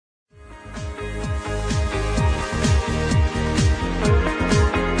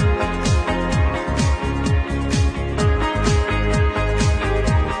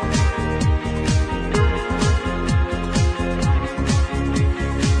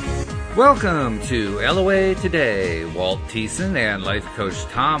Welcome to LOA Today. Walt Thiessen and life coach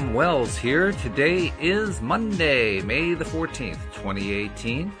Tom Wells here. Today is Monday, May the 14th,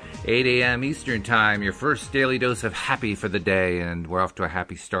 2018, 8 a.m. Eastern Time, your first daily dose of happy for the day, and we're off to a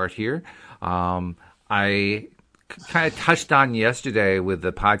happy start here. I kind of touched on yesterday with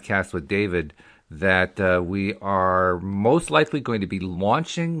the podcast with David that we are most likely going to be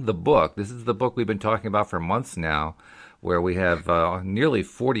launching the book. This is the book we've been talking about for months now, where we have nearly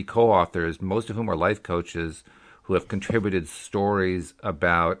 40 co-authors, most of whom are life coaches, who have contributed stories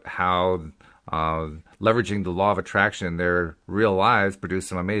about how leveraging the law of attraction in their real lives produce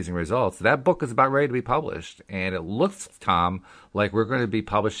some amazing results. That book is about ready to be published, and it looks, Tom, like we're going to be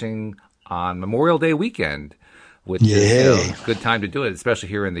publishing on Memorial Day weekend, which is a good time to do it, especially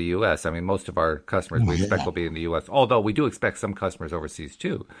here in the U.S. I mean, most of our customers we expect will be in the U.S., although we do expect some customers overseas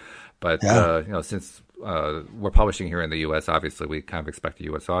too. But since we're publishing here in the U.S., obviously we kind of expect a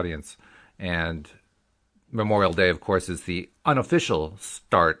U.S. audience. And Memorial Day, of course, is the unofficial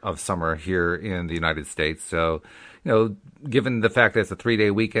start of summer here in the United States. So, given the fact that it's a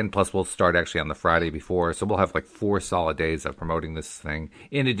 3-day weekend, plus we'll start actually on the Friday before, so we'll have like 4 solid days of promoting this thing,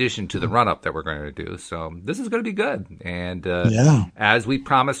 in addition to the run-up that we're going to do. So this is going to be good. And as we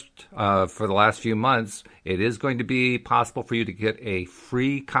promised for the last few months, it is going to be possible for you to get a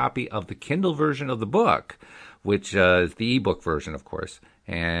free copy of the Kindle version of the book, which is the ebook version, of course.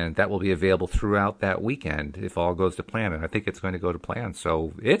 And that will be available throughout that weekend if all goes to plan. And I think it's going to go to plan.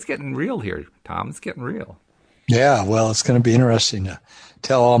 So it's getting real here, Tom. It's getting real. Yeah, well, it's going to be interesting to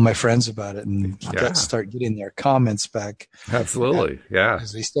tell all my friends about it and start getting their comments back. Absolutely,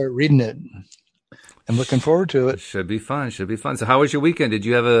 as we start reading it. I'm looking forward to it. Should be fun. So how was your weekend? Did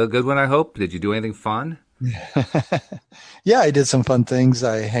you have a good one, I hope? Did you do anything fun? Yeah, I did some fun things.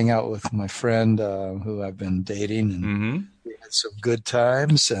 I hang out with my friend who I've been dating, and we had some good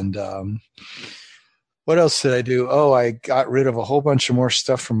times. And what else did I do? Oh, I got rid of a whole bunch of more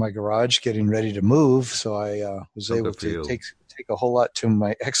stuff from my garage, getting ready to move. So I was able to take a whole lot to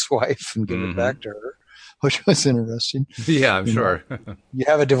my ex-wife and give it back to her, which was interesting. Yeah, I'm sure. You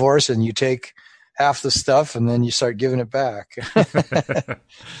have a divorce and you take half the stuff and then you start giving it back. But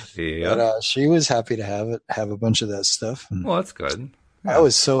she was happy to have a bunch of that stuff. And well, that's good. Yeah. I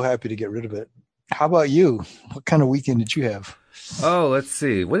was so happy to get rid of it. How about you? What kind of weekend did you have? Oh, let's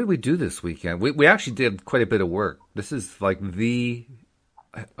see. What did we do this weekend? We actually did quite a bit of work. This is like the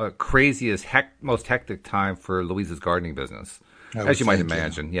craziest, most hectic time for Louise's gardening business, as you might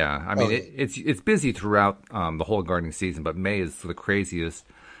imagine. Yeah, I mean, it's busy throughout the whole gardening season, but May is the craziest,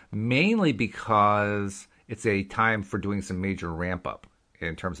 mainly because it's a time for doing some major ramp up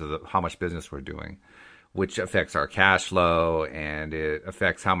in terms of how much business we're doing, which affects our cash flow, and it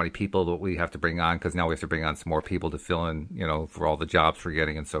affects how many people that we have to bring on, because now we have to bring on some more people to fill in, for all the jobs we're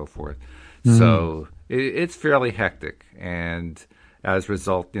getting and so forth. So it's fairly hectic. And as a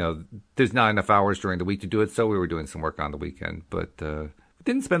result, there's not enough hours during the week to do it. So we were doing some work on the weekend, but we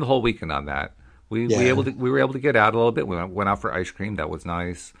didn't spend the whole weekend on that. We were able to get out a little bit. We went out for ice cream. That was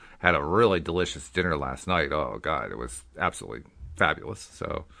nice. Had a really delicious dinner last night. Oh, God, it was absolutely fabulous.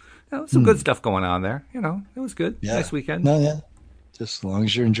 So some good stuff going on there. It was good. Yeah. Nice weekend. Just as long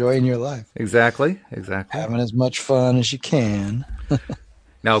as you're enjoying your life. Exactly. Having as much fun as you can.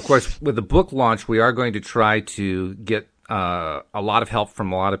 Now, of course, with the book launch, we are going to try to get a lot of help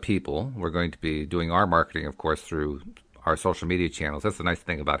from a lot of people. We're going to be doing our marketing, of course, through our social media channels. That's the nice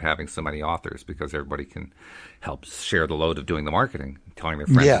thing about having so many authors, because everybody can help share the load of doing the marketing, telling their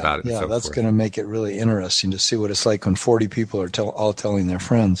friends about it. Yeah, that's going to make it really interesting to see what it's like when 40 people are all telling their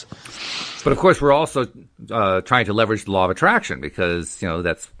friends. But of course, we're also trying to leverage the law of attraction, because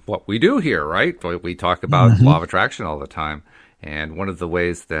that's what we do here, right? We talk about law of attraction all the time. And one of the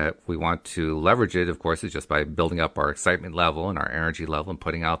ways that we want to leverage it, of course, is just by building up our excitement level and our energy level and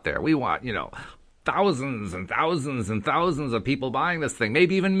putting out there. We want, thousands and thousands and thousands of people buying this thing,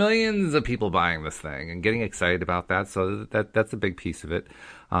 maybe even millions of people buying this thing, and getting excited about that. So that's a big piece of it.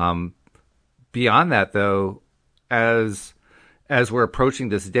 Beyond that, though, as we're approaching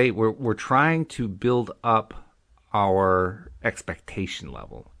this date, we're trying to build up our expectation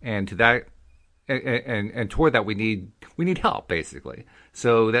level, and to that, and toward that, we need help, basically.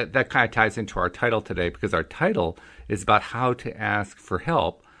 So that kind of ties into our title today, because our title is about how to ask for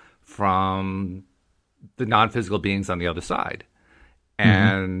help from the non-physical beings on the other side.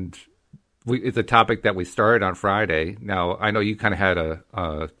 And it's a topic that we started on Friday. Now, I know you kind of had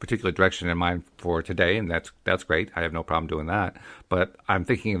a particular direction in mind for today, and that's great. I have no problem doing that. But I'm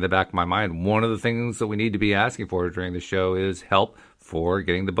thinking in the back of my mind, one of the things that we need to be asking for during the show is help for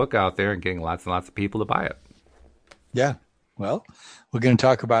getting the book out there and getting lots and lots of people to buy it. Yeah. Well, we're going to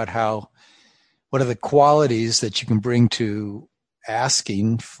talk about what are the qualities that you can bring to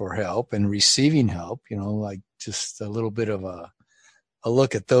asking for help and receiving help, like just a little bit of a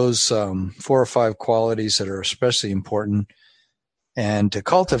look at those 4 or 5 qualities that are especially important and to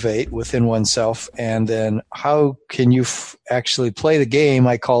cultivate within oneself. And then how can you actually play the game?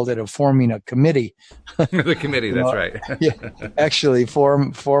 I called it forming a committee. The committee, that's right. Yeah, actually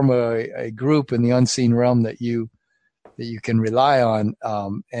form a group in the unseen realm that you can rely on.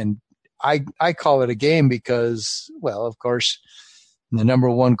 And I call it a game because, well, of course, the number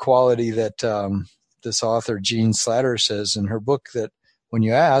one quality that this author, Jean Slatter, says in her book that when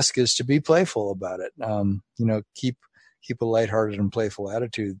you ask is to be playful about it. Keep a lighthearted and playful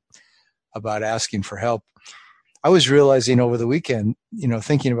attitude about asking for help. I was realizing over the weekend,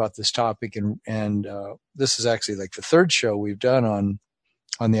 thinking about this topic, and this is actually like the 3rd show we've done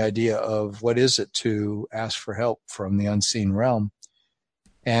on the idea of what is it to ask for help from the unseen realm,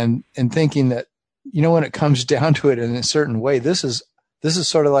 and thinking that, when it comes down to it in a certain way, this is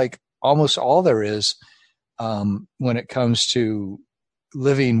sort of like almost all there is when it comes to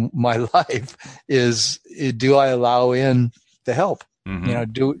living my life is, do I allow in the help?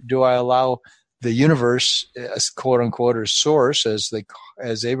 Mm-hmm. Do I allow the universe, as quote unquote, or source,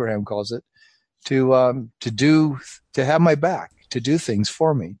 as Abraham calls it, to have my back, to do things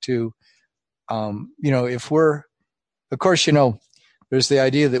for me, if we're, of course, there's the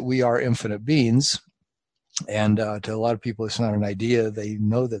idea that we are infinite beings, and to a lot of people, it's not an idea. They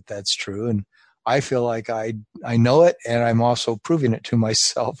know that that's true, and I feel like I know it, and I'm also proving it to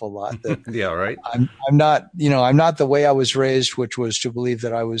myself a lot that yeah, right. I'm not, I'm not the way I was raised, which was to believe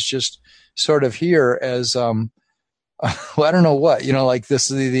that I was just sort of here as, well, I don't know what, like this,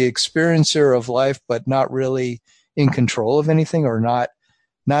 the experiencer of life, but not really in control of anything, or not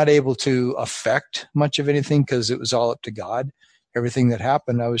able to affect much of anything because it was all up to God. Everything that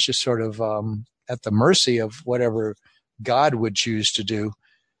happened, I was just sort of at the mercy of whatever God would choose to do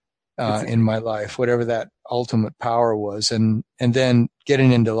in my life, whatever that ultimate power was. And then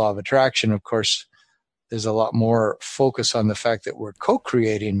getting into law of attraction, of course, there's a lot more focus on the fact that we're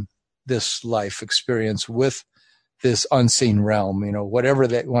co-creating this life experience with this unseen realm, whatever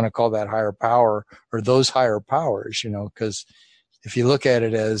they want to call that higher power or those higher powers, because if you look at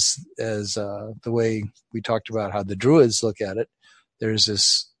it as the way we talked about how the Druids look at it, there's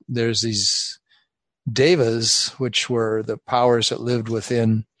these devas, which were the powers that lived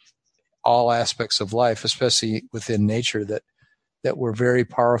within all aspects of life, especially within nature, that were very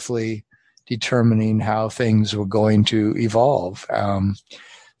powerfully determining how things were going to evolve.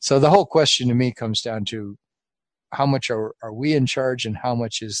 So the whole question to me comes down to how much are we in charge, and how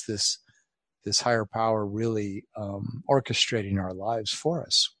much is this higher power really orchestrating our lives for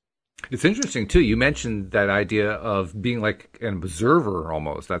us? It's interesting, too. You mentioned that idea of being like an observer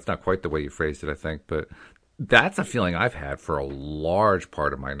almost. That's not quite the way you phrased it, I think, but that's a feeling I've had for a large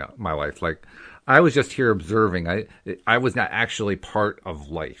part of my life. Like, I was just here observing. I was not actually part of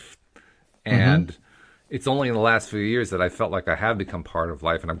life. And it's only in the last few years that I felt like I have become part of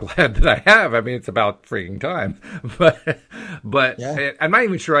life, and I'm glad that I have. I mean, it's about freaking time. But yeah. I'm not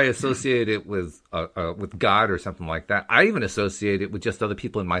even sure I associate it with God or something like that. I even associate it with just other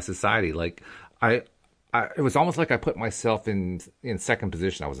people in my society. Like, it was almost like I put myself in second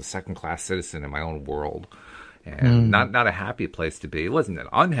position. I was a second-class citizen in my own world, and not a happy place to be. It wasn't an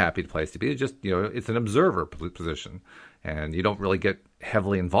unhappy place to be. It's just, it's an observer position, and you don't really get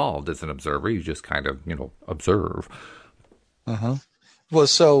heavily involved as an observer. You just kind of, observe. Well,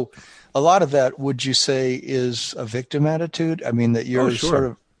 so a lot of that, would you say, is a victim attitude? I mean, that you're sort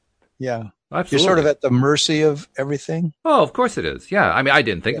of, yeah. Absolutely. You're sort of at the mercy of everything? Oh, of course it is. Yeah. I mean, I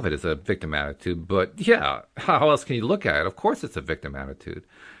didn't think of it as a victim attitude, but yeah, how else can you look at it? Of course it's a victim attitude.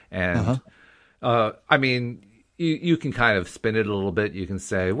 And, I mean, you can kind of spin it a little bit. You can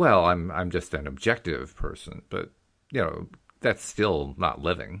say, well, I'm just an objective person, but, that's still not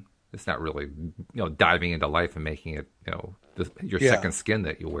living. It's not really, diving into life and making it, your second skin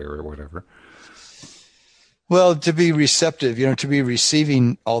that you wear or whatever. Well, to be receptive, to be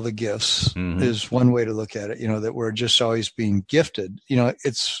receiving all the gifts is one way to look at it, that we're just always being gifted.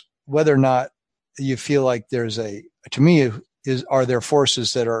 It's whether or not you feel like there's to me, are there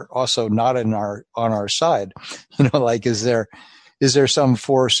forces that are also not on our side? Like, is there some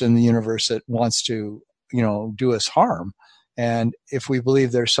force in the universe that wants to, do us harm? And if we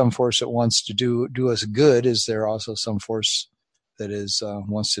believe there's some force that wants to do us good, is there also some force that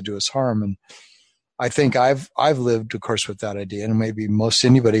wants to do us harm? And I think I've lived, of course, with that idea, and maybe most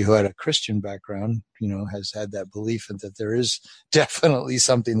anybody who had a Christian background, has had that belief that there is definitely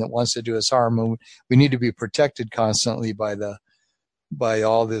something that wants to do us harm, and we need to be protected constantly by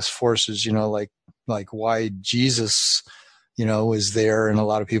all these forces, like why Jesus, is there in a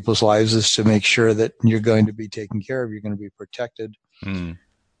lot of people's lives is to make sure that you're going to be taken care of, you're going to be protected. Mm.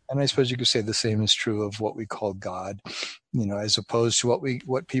 And I suppose you could say the same is true of what we call God, as opposed to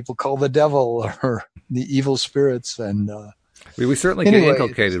what people call the devil or the evil spirits. And we certainly get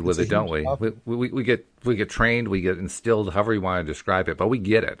inculcated with it, don't we? We get trained, we get instilled, however you want to describe it, but we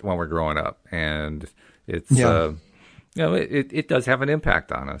get it when we're growing up, and it's it does have an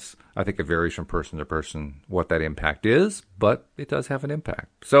impact on us. I think it varies from person to person what that impact is, but it does have an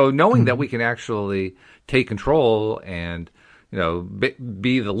impact. So knowing that we can actually take control and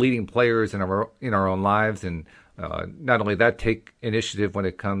be the leading players in our own lives, and not only that, take initiative when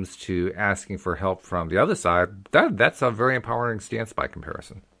it comes to asking for help from the other side. That's a very empowering stance by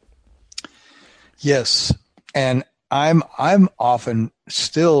comparison. Yes, and I'm often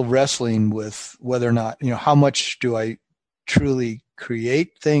still wrestling with whether or not, how much do I truly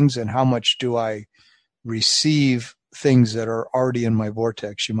create things and how much do I receive things that are already in my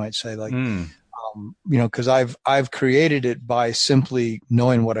vortex, you might say, like. Because I've created it by simply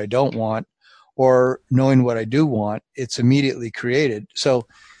knowing what I don't want or knowing what I do want. It's immediately created. So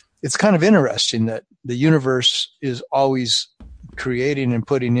it's kind of interesting that the universe is always creating and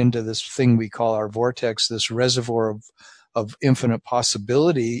putting into this thing we call our vortex, this reservoir of infinite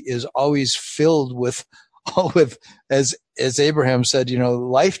possibility is always filled with as Abraham said,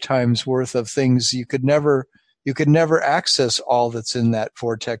 lifetimes worth of things. You could never access all that's in that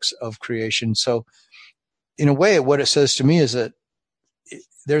vortex of creation. So in a way, what it says to me is that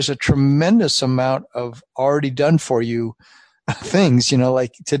there's a tremendous amount of already done for you things,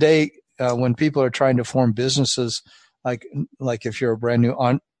 like today, when people are trying to form businesses, like if you're a brand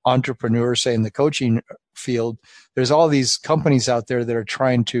new entrepreneur, say in the coaching field, there's all these companies out there that are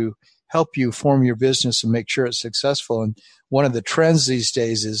trying to help you form your business and make sure it's successful. And one of the trends these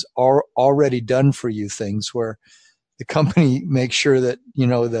days is already done for you things, where the company makes sure that,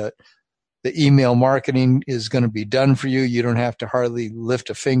 the email marketing is going to be done for you. You don't have to hardly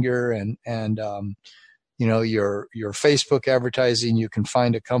lift a finger, and your Facebook advertising, you can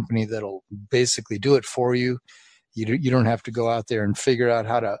find a company that'll basically do it for you. You don't have to go out there and figure out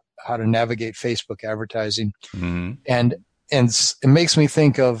how to navigate Facebook advertising. Mm-hmm. And it makes me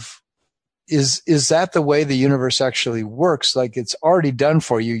think of, is that the way the universe actually works? Like, it's already done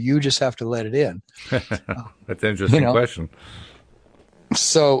for you. You just have to let it in. That's an interesting question.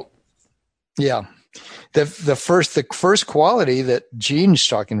 So, yeah, the first quality that Jean's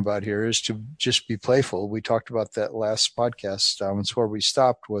talking about here is to just be playful. We talked about that last podcast. It's where we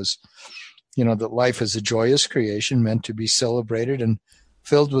stopped, was, that life is a joyous creation meant to be celebrated and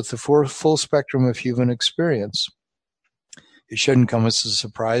filled with the full spectrum of human experience. It shouldn't come as a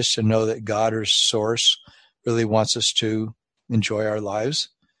surprise to know that God or Source really wants us to enjoy our lives.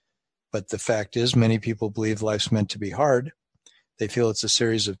 But the fact is, many people believe life's meant to be hard. They feel it's a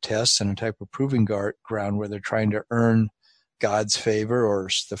series of tests and a type of proving ground where they're trying to earn God's favor or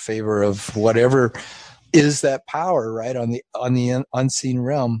the favor of whatever is that power, right, on the unseen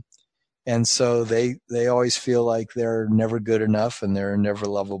realm. And so they always feel like they're never good enough and they're never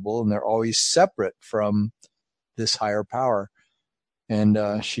lovable and they're always separate from this higher power.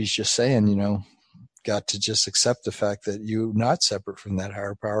 And she's just saying, got to just accept the fact that you're not separate from that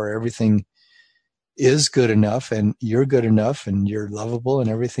higher power. Everything is good enough and you're good enough and you're lovable and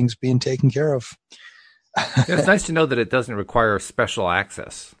everything's being taken care of. It's nice to know that it doesn't require special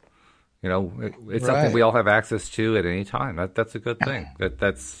access. It's something we all have access to at any time. That's a good thing.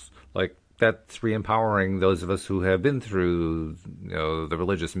 That's re-empowering those of us who have been through, the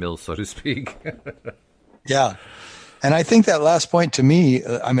religious mill, so to speak. Yeah. And I think that last point, to me,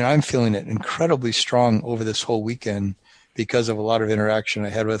 I'm feeling it incredibly strong over this whole weekend because of a lot of interaction I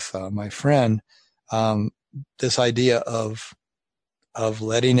had with my friend. This idea of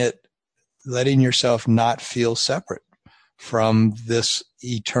letting yourself not feel separate from this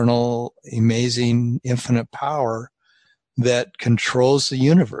eternal, amazing, infinite power that controls the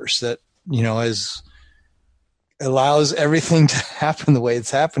universe, that, allows everything to happen the way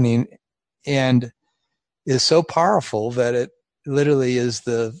it's happening, and is so powerful that it literally is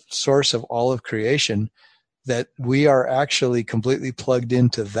the source of all of creation, that we are actually completely plugged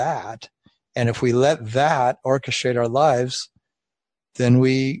into that. And if we let that orchestrate our lives, then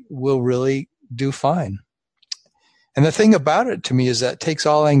we will really do fine. And the thing about it to me is that it takes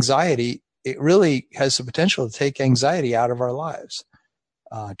all anxiety. It really has the potential to take anxiety out of our lives.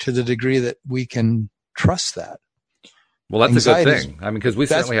 to the degree that we can trust that. Well, that's anxiety a good thing. I mean, because we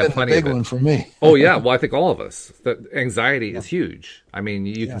certainly have plenty of it. That's been a big one for me. Oh, yeah. Well, I think all of us. The anxiety is huge. I mean,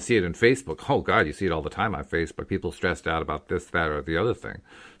 you can see it in Facebook. Oh, God, you see it all the time on Facebook. People stressed out about this, that, or the other thing.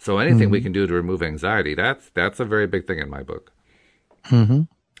 So anything we can do to remove anxiety, that's a very big thing in my book. Mm-hmm.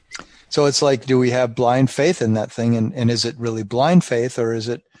 So it's like, do we have blind faith in that thing? And is it really blind faith, or is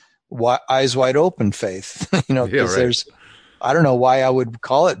it eyes wide open faith? Because there's, I don't know why I would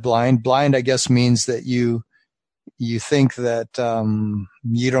call it blind. Blind, I guess, means that you think that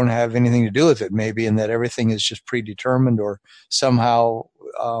you don't have anything to do with it, maybe, and that everything is just predetermined, or somehow,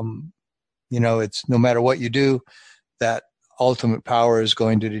 it's no matter what you do, that ultimate power is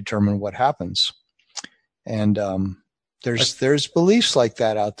going to determine what happens. And there's beliefs like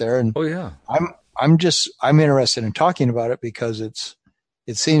that out there, and I'm interested in talking about it because it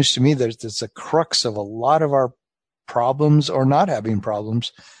seems to me that it's a crux of a lot of our problems, or not having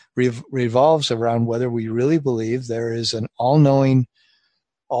problems, revolves around whether we really believe there is an all-knowing,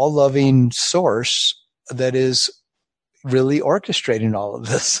 all-loving source that is really orchestrating all of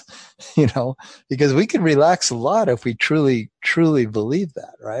this, because we can relax a lot if we truly, truly believe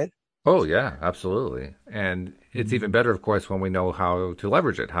that, right? Oh, yeah, absolutely. And it's even better, of course, when we know how to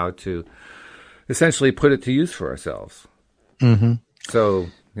leverage it, how to essentially put it to use for ourselves. Mm-hmm. So,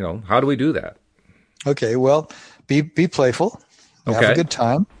 how do we do that? Okay, well, be playful, have a good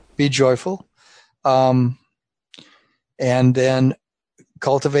time, be joyful, and then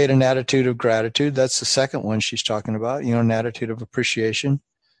cultivate an attitude of gratitude. That's the second one she's talking about, an attitude of appreciation.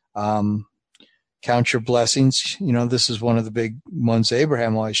 Count your blessings. This is one of the big ones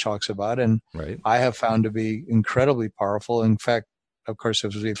Abraham always talks about, and I have found to be incredibly powerful. In fact, of course,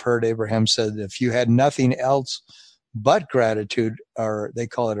 as we've heard, Abraham said, if you had nothing else but gratitude, or they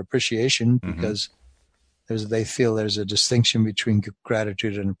call it appreciation, because they feel there's a distinction between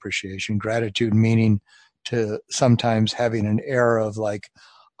gratitude and appreciation. Gratitude meaning to sometimes having an air of like,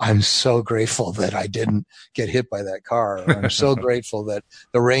 I'm so grateful that I didn't get hit by that car. Or I'm so grateful that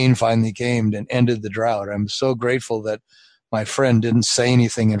the rain finally came and ended the drought. I'm so grateful that my friend didn't say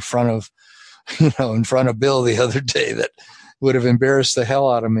anything in front of Bill the other day that would have embarrassed the hell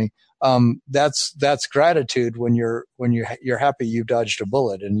out of me. That's gratitude when you're happy you dodged a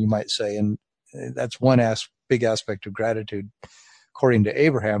bullet, and you might say, and that's one big aspect of gratitude, according to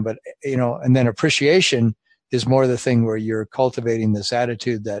Abraham. But, and then appreciation is more the thing where you're cultivating this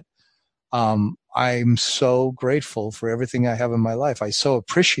attitude that I'm so grateful for everything I have in my life. I so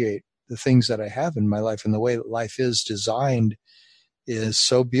appreciate the things that I have in my life, and the way that life is designed is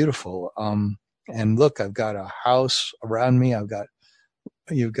so beautiful. And look, I've got a house around me. I've got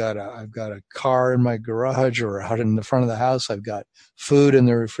a car in my garage or out in the front of the house. I've got food in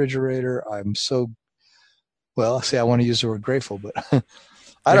the refrigerator. I want to use the word grateful, but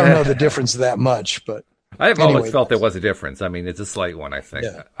I don't know the difference that much, but I've always felt there was a difference. I mean, it's a slight one, I think.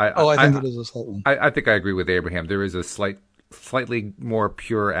 Yeah. I think it is a slight one. I think I agree with Abraham. There is a slightly more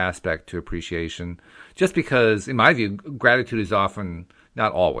pure aspect to appreciation, just because, in my view, gratitude is often,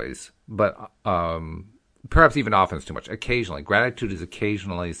 not always, but perhaps even often is too much. Occasionally. Gratitude is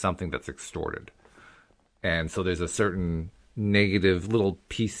occasionally something that's extorted. And so there's a certain negative little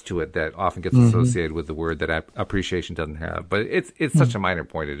piece to it that often gets associated with the word that appreciation doesn't have. But it's such a minor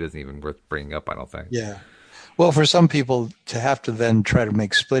point, it isn't even worth bringing up, I don't think. Yeah. Well, for some people to have to then try to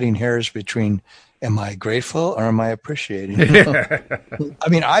make splitting hairs between, am I grateful or am I appreciating? I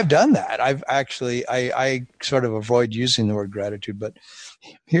mean, I've done that. I've actually, I sort of avoid using the word gratitude, but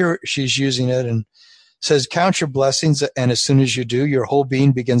here she's using it and says, count your blessings, and as soon as you do, your whole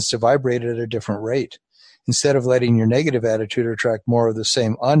being begins to vibrate at a different rate. Instead of letting your negative attitude attract more of the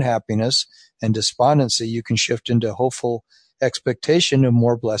same unhappiness and despondency, you can shift into hopeful expectation of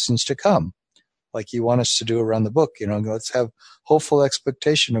more blessings to come, like you want us to do around the book. Let's have hopeful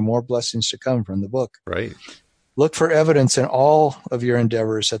expectation of more blessings to come from the book. Right. Look for evidence in all of your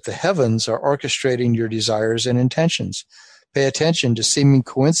endeavors that the heavens are orchestrating your desires and intentions. Pay attention to seeming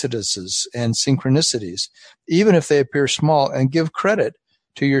coincidences and synchronicities, even if they appear small, and give credit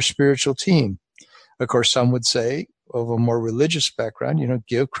to your spiritual team. Of course, some would say, of a more religious background,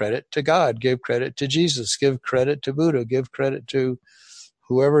 give credit to God, give credit to Jesus, give credit to Buddha, give credit to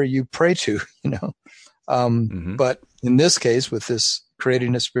whoever you pray to, But in this case, with this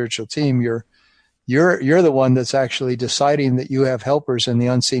creating a spiritual team, you're the one that's actually deciding that you have helpers in the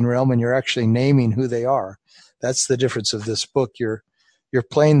unseen realm, and you're actually naming who they are. That's the difference of this book. You're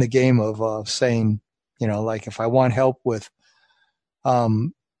playing the game of saying, like if I want help with,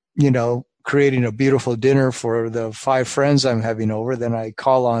 creating a beautiful dinner for the 5 friends I'm having over, then I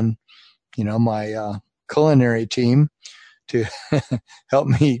call on, my culinary team to help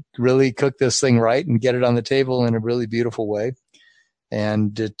me really cook this thing right and get it on the table in a really beautiful way,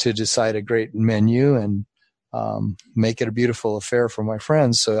 and to decide a great menu and make it a beautiful affair for my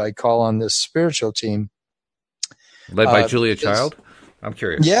friends. So I call on this spiritual team. Led by Julia Child? I'm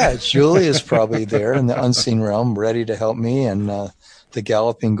curious. Yeah, Julie is probably there in the unseen realm, ready to help me, and the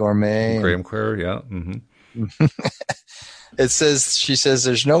Galloping Gourmet. Graham Clare, yeah. Mm-hmm. She says,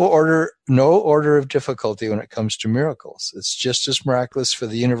 there's no order of difficulty when it comes to miracles. It's just as miraculous for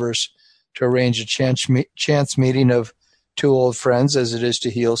the universe to arrange a chance meeting of two old friends as it is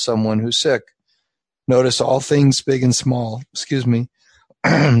to heal someone who's sick. Notice all things big and small,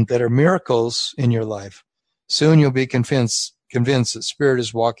 that are miracles in your life. Soon you'll be convinced that Spirit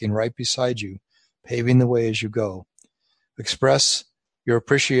is walking right beside you, paving the way as you go. Express your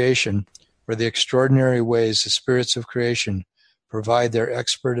appreciation for the extraordinary ways the spirits of creation provide their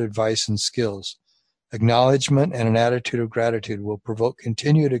expert advice and skills. Acknowledgement and an attitude of gratitude will provoke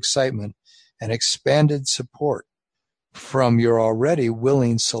continued excitement and expanded support from your already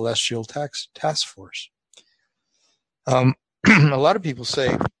willing celestial task force. A lot of people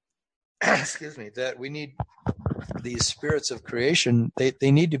say, that we need these spirits of creation.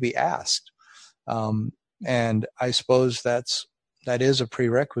 They need to be asked, and I suppose that is a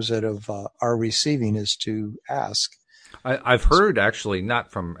prerequisite of our receiving, is to ask. I've heard, actually,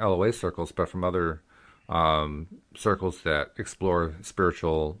 not from LOA circles, but from other circles that explore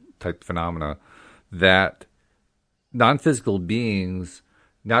spiritual type phenomena, that non-physical beings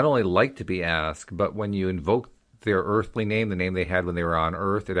not only like to be asked, but when you invoke their earthly name, the name they had when they were on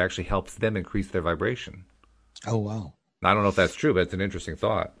Earth, it actually helps them increase their vibration. Oh, wow. I don't know if that's true, but it's an interesting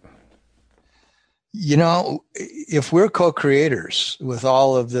thought. If we're co-creators with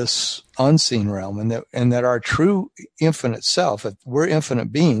all of this unseen realm, and that our true infinite self, if we're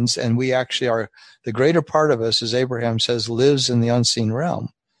infinite beings, and we actually are, the greater part of us, as Abraham says, lives in the unseen realm,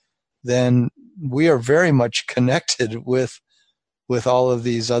 then we are very much connected with all of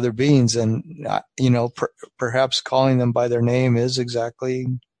these other beings. And, perhaps calling them by their name is exactly,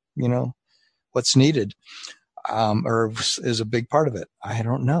 what's needed, or is a big part of it. I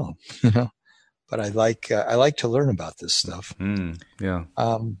don't know, but I like to learn about this stuff. Yeah.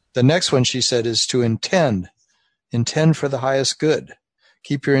 The next one, she said, is to intend for the highest good.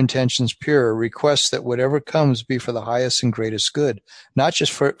 Keep your intentions pure. Request that whatever comes be for the highest and greatest good, not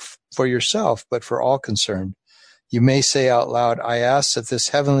just for yourself, but for all concerned. You may say out loud, I ask that this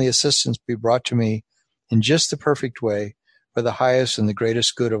heavenly assistance be brought to me in just the perfect way for the highest and the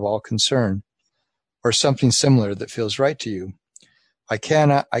greatest good of all concerned, or something similar that feels right to you. I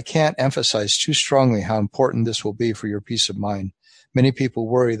can't emphasize too strongly how important this will be for your peace of mind. Many people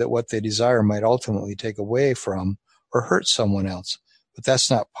worry that what they desire might ultimately take away from or hurt someone else, but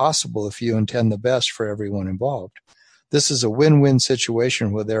that's not possible if you intend the best for everyone involved. This is a win-win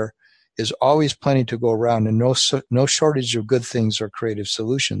situation where there is always plenty to go around and no shortage of good things or creative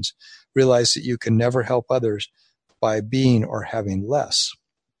solutions. Realize that you can never help others by being or having less.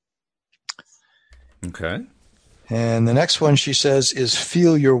 Okay. And the next one, she says, is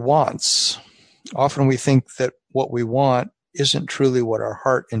feel your wants. Often we think that what we want isn't truly what our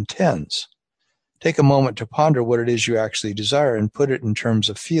heart intends. Take a moment to ponder what it is you actually desire and put it in terms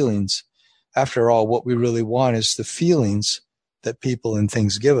of feelings. After all, what we really want is the feelings that people and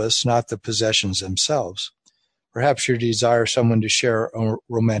things give us, not the possessions themselves. Perhaps you desire someone to share a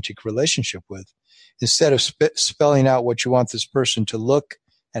romantic relationship with. Instead of spelling out what you want this person to look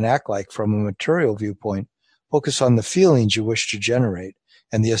and act like from a material viewpoint, focus on the feelings you wish to generate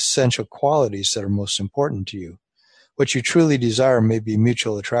and the essential qualities that are most important to you. What you truly desire may be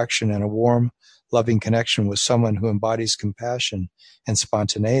mutual attraction and a warm, loving connection with someone who embodies compassion and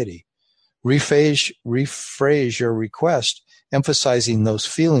spontaneity. Rephrase your request, emphasizing those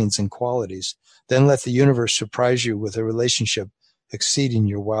feelings and qualities. Then let the universe surprise you with a relationship exceeding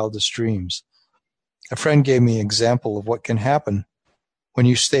your wildest dreams. A friend gave me an example of what can happen when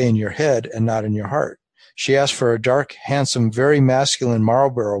you stay in your head and not in your heart. She asked for a dark, handsome, very masculine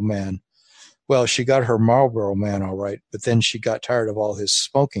Marlboro man. Well, she got her Marlboro man all right, but then she got tired of all his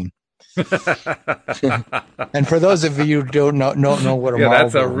smoking. And for those of you who don't know what a Marlboro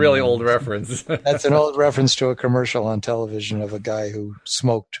that's a really old reference. That's an old reference to a commercial on television of a guy who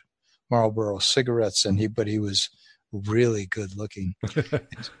smoked Marlboro cigarettes, but he was really good looking.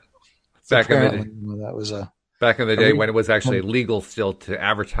 Back in the day when it was actually legal still to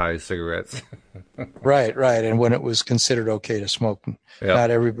advertise cigarettes. Right. And when it was considered okay to smoke, not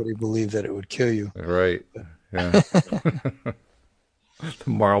everybody believed that it would kill you. Right. Yeah. The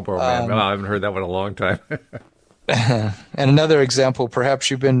Marlboro man. I haven't heard that one in a long time. And another example, perhaps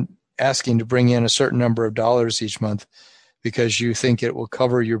you've been asking to bring in a certain number of dollars each month. because you think it will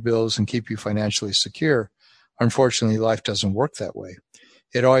cover your bills and keep you financially secure. Unfortunately, life doesn't work that way.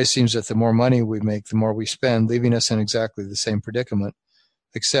 It always seems that the more money we make, the more we spend, leaving us in exactly the same predicament,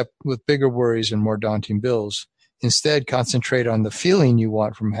 except with bigger worries and more daunting bills. Instead, concentrate on the feeling you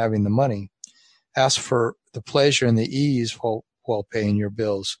want from having the money. Ask for the pleasure and the ease while paying your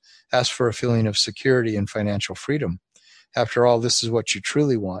bills. Ask for a feeling of security and financial freedom. After all, this is what you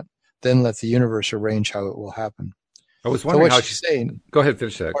truly want. Then let the universe arrange how it will happen. I was wondering how she's saying. Go ahead,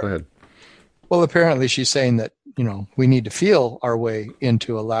 finish that. Go ahead. Well, apparently she's saying that, we need to feel our way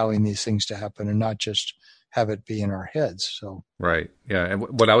into allowing these things to happen and not just have it be in our heads. So right, yeah.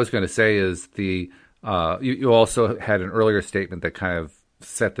 And what I was going to say is you also had an earlier statement that kind of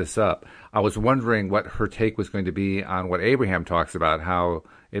set this up. I was wondering what her take was going to be on what Abraham talks about, how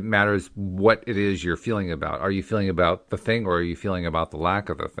it matters what it is you're feeling about. Are you feeling about the thing, or are you feeling about the lack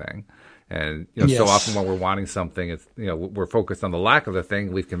of the thing? And Yes. So often when we're wanting something, it's we're focused on the lack of the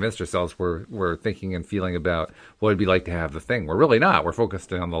thing. We've convinced ourselves we're thinking and feeling about what it'd be like to have the thing. We're really not. We're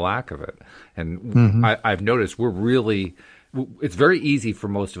focused on the lack of it. And I've noticed it's very easy for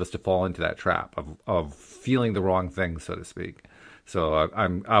most of us to fall into that trap of feeling the wrong thing, so to speak. So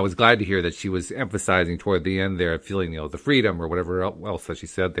I was glad to hear that she was emphasizing toward the end there, feeling the freedom or whatever else that she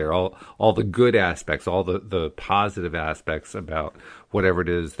said there, all the good aspects, all the positive aspects about whatever it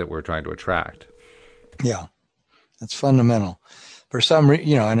is that we're trying to attract. Yeah, that's fundamental. For some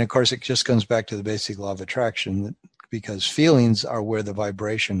reason, and of course it just comes back to the basic law of attraction, because feelings are where the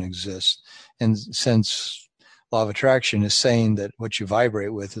vibration exists, and since law of attraction is saying that what you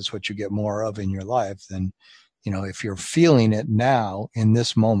vibrate with is what you get more of in your life, then if you're feeling it now in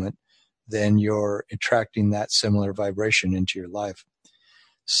this moment, then you're attracting that similar vibration into your life.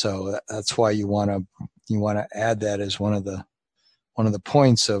 So that's why you want to add that as one of the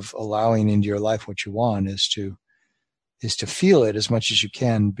points of allowing into your life what you want is to feel it as much as you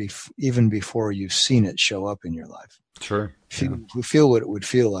can, even before you've seen it show up in your life. Sure. Feel what it would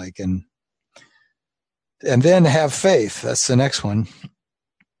feel like, and then have faith. That's the next one.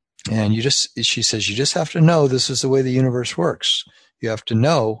 And she says, you just have to know this is the way the universe works. You have to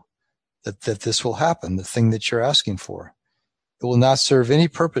know that this will happen, the thing that you're asking for. It will not serve any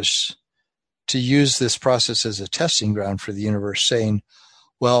purpose to use this process as a testing ground for the universe, saying,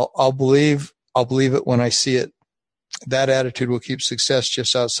 well, I'll believe it when I see it. That attitude will keep success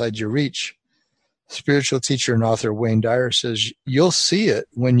just outside your reach. Spiritual teacher and author Wayne Dyer says, you'll see it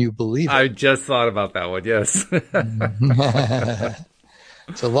when you believe it. I just thought about that one, yes.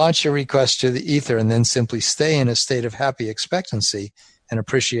 So launch your request to the ether and then simply stay in a state of happy expectancy and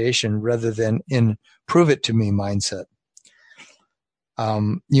appreciation rather than in prove it to me mindset.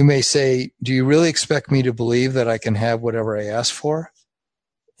 You may say, do you really expect me to believe that I can have whatever I ask for?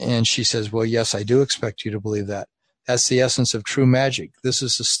 And she says, well, yes, I do expect you to believe that. That's the essence of true magic. This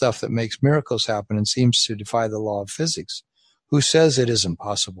is the stuff that makes miracles happen and seems to defy the law of physics. Who says it isn't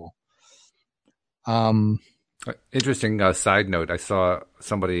possible? Interesting side note. I saw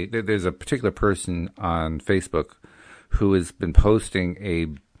somebody, there's a particular person on Facebook who has been posting a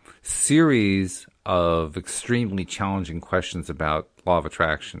series of extremely challenging questions about law of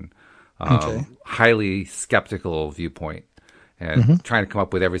attraction, highly skeptical viewpoint, and trying to come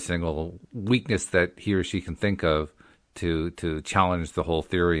up with every single weakness that he or she can think of to challenge the whole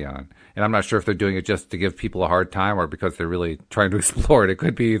theory on. And I'm not sure if they're doing it just to give people a hard time or because they're really trying to explore it. It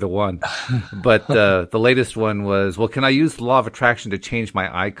could be either one. But the latest one was, well, can I use the law of attraction to change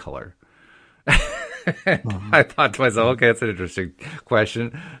my eye color? I thought to myself, okay, that's an interesting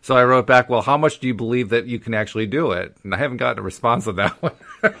question. So I wrote back, well, how much do you believe that you can actually do it? And I haven't gotten a response on that one.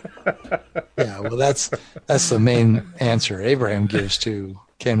 Yeah, well, that's the main answer Abraham gives to,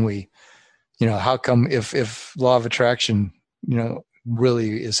 can we, how come if law of attraction,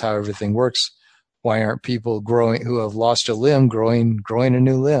 really is how everything works, why aren't people growing who have lost a limb growing a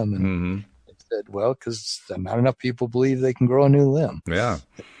new limb? And it said, well, because not enough people believe they can grow a new limb. Yeah.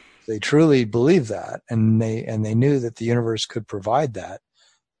 They truly believe that, and they knew that the universe could provide that,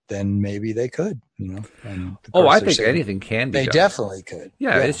 then maybe they could, And I think anything can be done. They definitely could.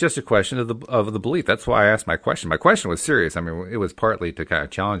 Yeah, it's just a question of the belief. That's why I asked my question. My question was serious. I mean, it was partly to kind of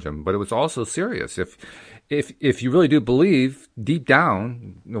challenge him, but it was also serious. If you really do believe deep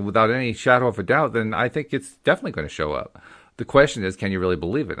down, without any shadow of a doubt, then I think it's definitely going to show up. The question is, can you really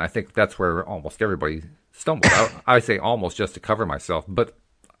believe it? And I think that's where almost everybody stumbles. I say almost just to cover myself, but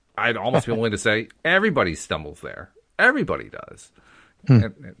I'd almost be willing to say everybody stumbles there. Everybody does.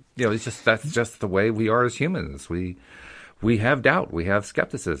 And, that's just the way we are as humans. We have doubt. We have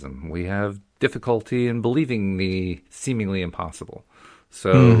skepticism. We have difficulty in believing the seemingly impossible.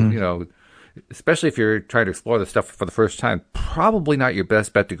 So, especially if you're trying to explore the stuff for the first time, probably not your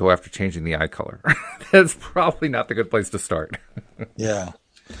best bet to go after changing the eye color. That's probably not the good place to start. Yeah.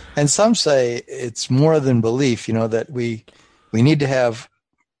 And some say it's more than belief, that we need to have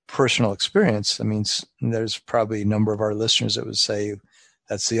personal experience. I mean, there's probably a number of our listeners that would say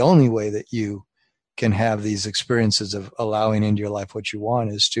that's the only way that you can have these experiences of allowing into your life what you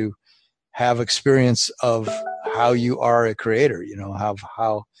want, is to have experience of how you are a creator,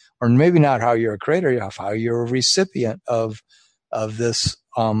 how, or maybe not how you're a creator, how you're a recipient of this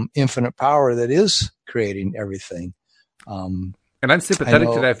infinite power that is creating everything. And I'm sympathetic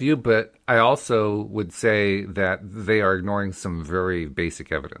to that view, but I also would say that they are ignoring some very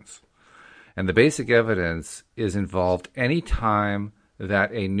basic evidence. And the basic evidence is involved any time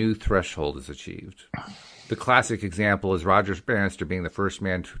that a new threshold is achieved. The classic example is Roger Bannister being the first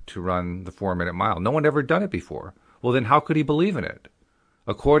man to run the 4-minute mile. No one had ever done it before. Well, then how could he believe in it?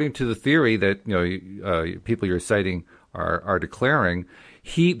 According to the theory that people you're citing are declaring,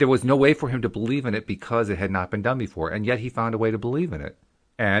 there was no way for him to believe in it because it had not been done before, and yet he found a way to believe in it,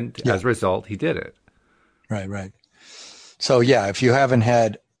 and as a result, he did it. Right. So yeah, if you haven't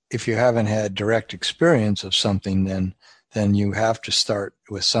had direct experience of something, then you have to start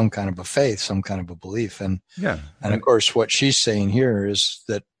with some kind of a faith, some kind of a belief, and of course, what she's saying here is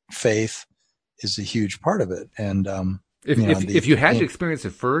that faith is a huge part of it, and if you had to experience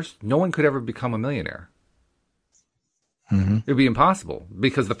it first, no one could ever become a millionaire. Mm-hmm. It would be impossible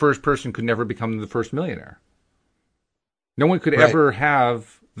because the first person could never become the first millionaire. No one could ever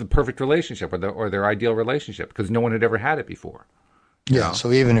have the perfect relationship or their ideal relationship because no one had ever had it before. Yeah.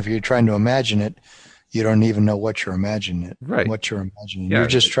 So even if you're trying to imagine it, you don't even know what you're imagining. What you're imagining. Yeah. You're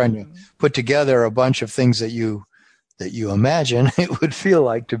just trying to put together a bunch of things that you imagine it would feel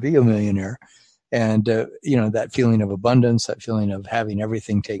like to be a millionaire. And, that feeling of abundance, that feeling of having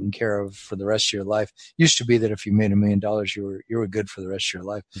everything taken care of for the rest of your life used to be that if you made $1 million, you were good for the rest of your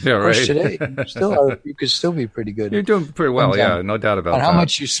life. Yeah, right. Of course, today, you could still be pretty good. You're doing pretty well. Yeah, no doubt about that. On how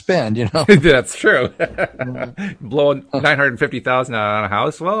much you spend, That's true. Blowing $950,000 on a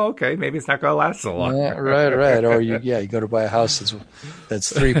house. Well, okay, maybe it's not going to last so long. Yeah, right. Or you go to buy a house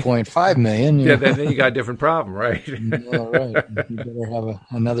that's $3.5 million. Then you got a different problem, right? Right. You better have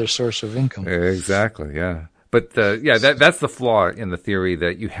another source of income. Exactly, yeah. But that's the flaw in the theory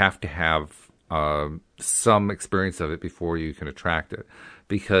that you have to have some experience of it before you can attract it.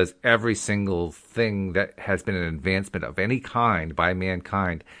 Because every single thing that has been an advancement of any kind by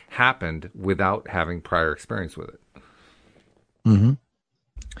mankind happened without having prior experience with it. Mm-hmm.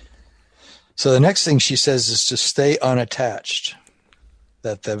 So the next thing she says is to stay unattached.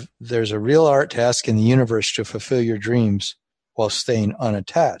 That there's a real art task in the universe to fulfill your dreams while staying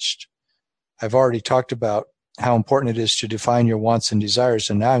unattached. I've already talked about how important it is to define your wants and desires,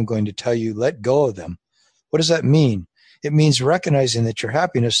 and now I'm going to tell you, let go of them. What does that mean? It means recognizing that your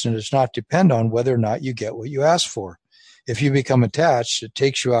happiness does not depend on whether or not you get what you ask for. If you become attached, it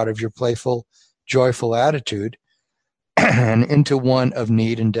takes you out of your playful, joyful attitude and into one of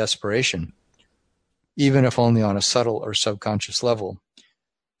need and desperation, even if only on a subtle or subconscious level.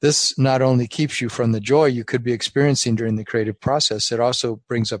 This not only keeps you from the joy you could be experiencing during the creative process, it also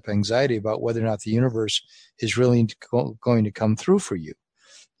brings up anxiety about whether or not the universe is really going to come through for you.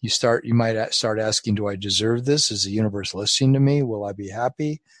 You might start asking, do I deserve this? Is the universe listening to me? Will I be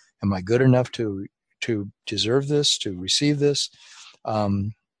happy? Am I good enough to deserve this, to receive this?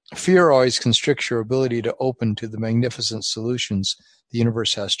 Fear always constricts your ability to open to the magnificent solutions the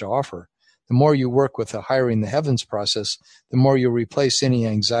universe has to offer. The more you work with the hiring the heavens process, the more you'll replace any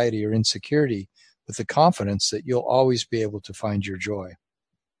anxiety or insecurity with the confidence that you'll always be able to find your joy.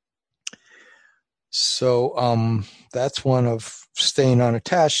 So that's one of staying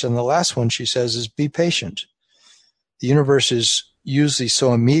unattached. And the last one she says is be patient. The universe is usually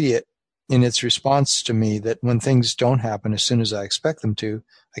so immediate in its response to me that when things don't happen as soon as I expect them to,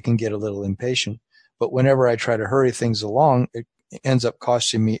 I can get a little impatient. But whenever I try to hurry things along, it ends up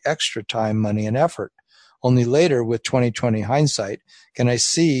costing me extra time, money, and effort. Only later, with 20/20 hindsight, can I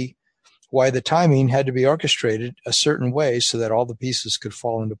see why the timing had to be orchestrated a certain way so that all the pieces could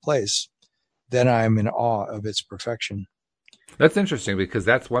fall into place. Then I am in awe of its perfection. That's interesting because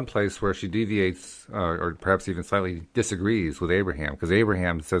that's one place where she deviates or perhaps even slightly disagrees with Abraham, because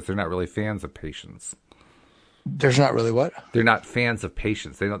Abraham says they're not really fans of patience. There's not really what? They're not fans of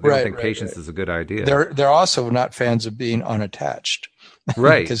patience. They don't think patience is a good idea. They're also not fans of being unattached.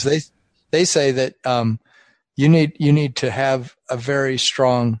 Right. Because they say that you need to have a very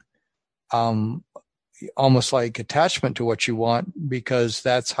strong almost like attachment to what you want, because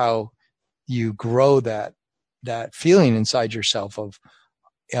that's how you grow that feeling inside yourself of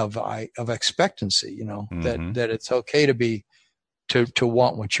of expectancy, that it's okay to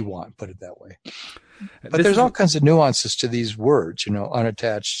want what you want, put it that way. But there's all kinds of nuances to these words,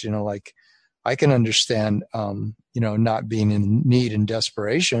 unattached, like I can understand, not being in need and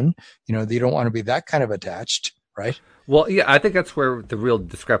desperation, you don't want to be that kind of attached, right? Well, yeah, I think that's where the real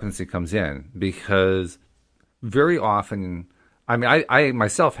discrepancy comes in, because very often, I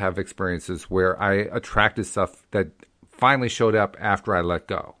myself have experiences where I attracted stuff that finally showed up after I let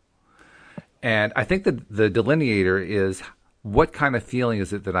go. And I think that the delineator is, what kind of feeling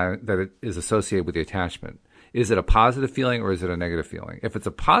is it that it is associated with the attachment? Is it a positive feeling or is it a negative feeling? If it's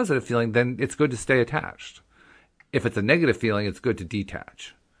a positive feeling, then it's good to stay attached. If it's a negative feeling, it's good to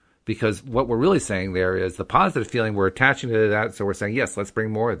detach. Because what we're really saying there is the positive feeling, we're attaching to that, so we're saying, yes, let's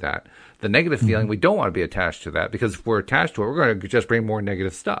bring more of that. The negative feeling, we don't want to be attached to that, because if we're attached to it, we're going to just bring more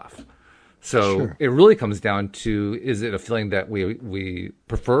negative stuff. So It really comes down to, is it a feeling that we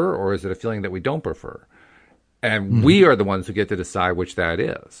prefer, or is it a feeling that we don't prefer? And we are the ones who get to decide which that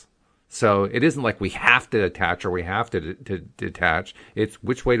is. So it isn't like we have to attach or we have to detach. It's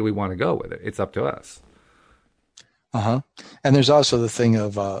which way do we want to go with it? It's up to us. And there's also the thing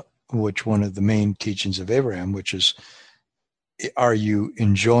of which one of the main teachings of Abraham, which is, are you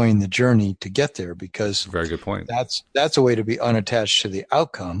enjoying the journey to get there? Because very good point. That's a way to be unattached to the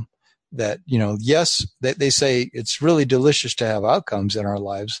outcome. That, yes, they say it's really delicious to have outcomes in our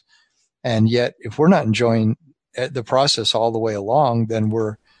lives. And yet, if we're not enjoying the process all the way along, then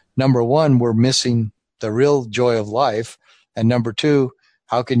number one, we're missing the real joy of life. And number two,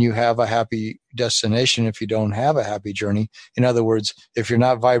 how can you have a happy destination if you don't have a happy journey? In other words, if you're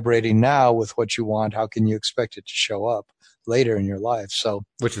not vibrating now with what you want, how can you expect it to show up later in your life? So,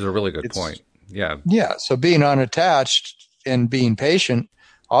 which is a really good point. Yeah. Yeah. So being unattached and being patient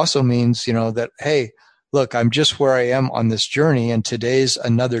also means, that, hey, look, I'm just where I am on this journey, and today's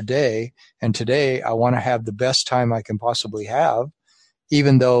another day. And today I want to have the best time I can possibly have,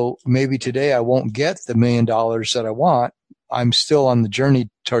 even though maybe today I won't get the $1 million that I want. I'm still on the journey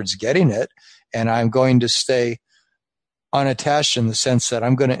towards getting it, and I'm going to stay unattached in the sense that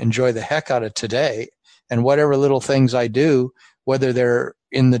I'm going to enjoy the heck out of today, and whatever little things I do, whether they're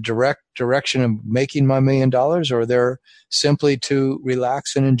in the direct direction of making my $1 million or they're simply to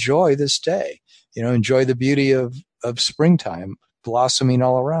relax and enjoy this day, enjoy the beauty of springtime blossoming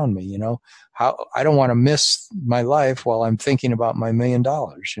all around me. How I don't want to miss my life while I'm thinking about my $1 million,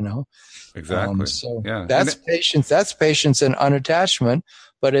 Exactly. So that's patience. That's patience and unattachment.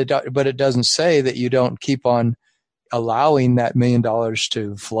 But it doesn't say that you don't keep on allowing that $1 million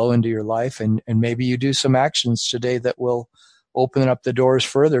to flow into your life, and maybe you do some actions today that will open up the doors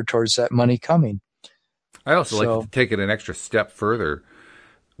further towards that money coming. I also like to take it an extra step further.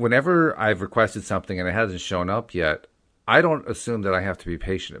 Whenever I've requested something and it hasn't shown up yet, I don't assume that I have to be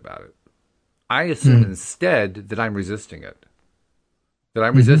patient about it. I assume instead that I'm resisting it. That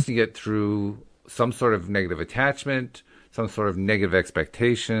I'm resisting it through some sort of negative attachment, some sort of negative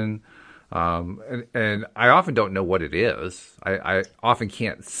expectation. And I often don't know what it is. I often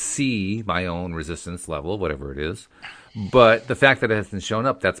can't see my own resistance level, whatever it is. But the fact that it hasn't shown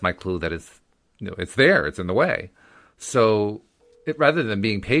up, that's my clue that it's there, it's in the way. So rather than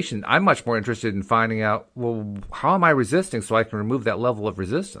being patient, I'm much more interested in finding out, well, how am I resisting so I can remove that level of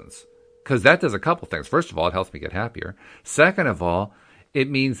resistance? Because that does a couple things. First of all, it helps me get happier. Second of all, it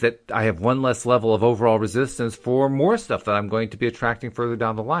means that I have one less level of overall resistance for more stuff that I'm going to be attracting further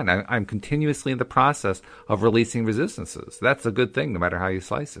down the line. I'm continuously in the process of releasing resistances. That's a good thing, no matter how you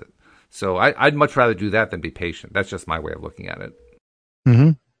slice it. So I'd much rather do that than be patient. That's just my way of looking at it.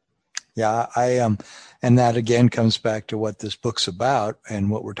 Mm-hmm. Yeah, and that again comes back to what this book's about and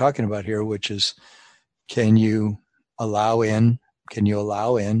what we're talking about here, which is, can you allow in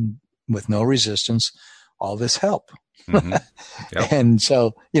with no resistance all this help? Mm-hmm. Yep. And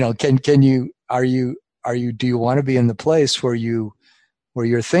so, do you want to be in the place where your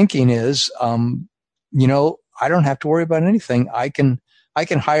thinking is, I don't have to worry about anything. I can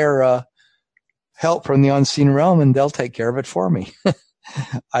hire help from the unseen realm and they'll take care of it for me.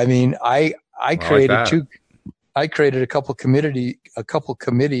 I mean, I created a couple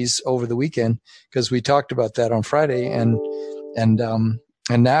committees over the weekend because we talked about that on Friday, and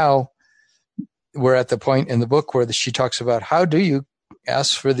now we're at the point in the book where she talks about how do you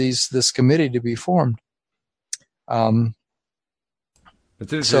ask for this committee to be formed.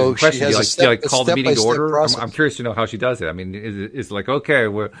 It's an so question. Do you call the meeting to order? I'm curious to know how she does it. I mean, is like, okay,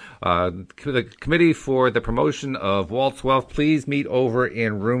 we're the committee for the promotion of Walt's wealth, please meet over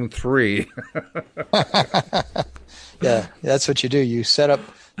in room 3. Yeah, that's what you do. You set up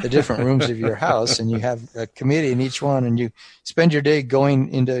the different rooms of your house, and you have a committee in each one, and you spend your day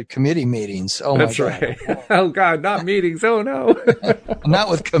going into committee meetings. Oh, that's my God. Right. Oh, God, not meetings. Oh, no. Not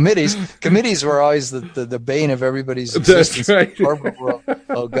with committees. Committees were always the bane of everybody's existence That's right. in the corporate world.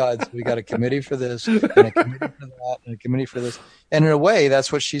 Oh, God, so we got a committee for this, and a committee for that, and a committee for this. And in a way,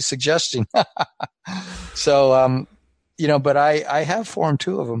 that's what she's suggesting. So, but I have formed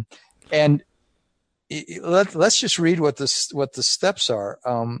two of them. And let's just read what the steps are,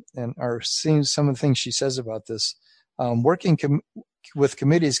 and are seeing some of the things she says about this. Working with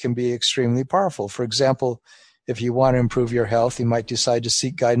committees can be extremely powerful. For example, if you want to improve your health, you might decide to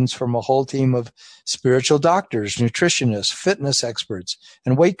seek guidance from a whole team of spiritual doctors, nutritionists, fitness experts,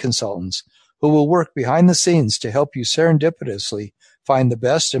 and weight consultants who will work behind the scenes to help you serendipitously find the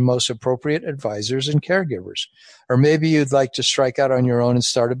best and most appropriate advisors and caregivers. Or maybe you'd like to strike out on your own and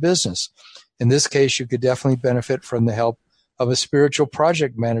start a business. In this case, you could definitely benefit from the help of a spiritual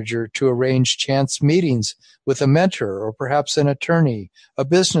project manager to arrange chance meetings with a mentor or perhaps an attorney, a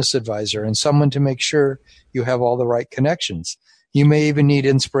business advisor, and someone to make sure you have all the right connections. You may even need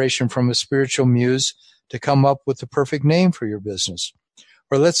inspiration from a spiritual muse to come up with the perfect name for your business.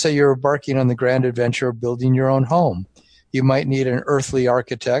 Or let's say you're embarking on the grand adventure of building your own home. You might need an earthly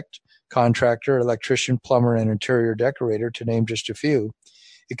architect, contractor, electrician, plumber, and interior decorator, to name just a few.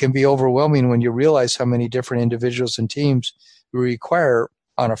 It can be overwhelming when you realize how many different individuals and teams you require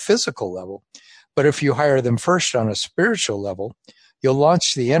on a physical level. But if you hire them first on a spiritual level, you'll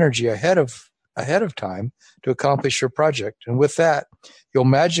launch the energy ahead of time to accomplish your project. And with that, you'll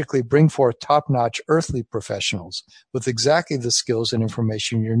magically bring forth top-notch earthly professionals with exactly the skills and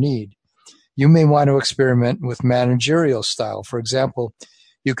information you need. You may want to experiment with managerial style. For example,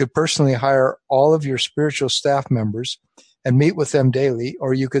 you could personally hire all of your spiritual staff members and meet with them daily,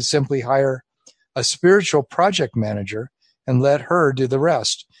 or you could simply hire a spiritual project manager and let her do the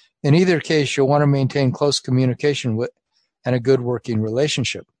rest. In either case, you'll want to maintain close communication with and a good working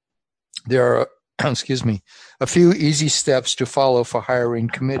relationship. There are, a few easy steps to follow for hiring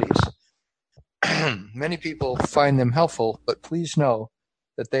committees. Many people find them helpful, but please know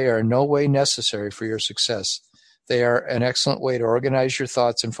that they are in no way necessary for your success. They are an excellent way to organize your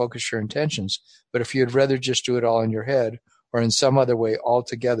thoughts and focus your intentions. But if you'd rather just do it all in your head or in some other way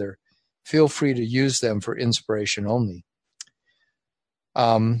altogether, feel free to use them for inspiration only.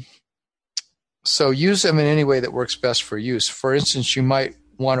 So use them in any way that works best for you. For instance, you might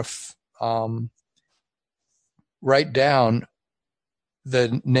want to write down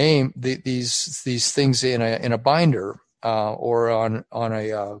the name, these things in a binder or on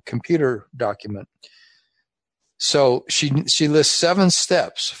a computer document. So she lists 7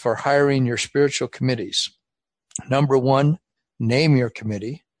 steps for hiring your spiritual committees. Number 1, name your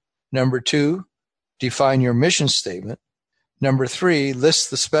committee. Number 2, define your mission statement. Number 3, list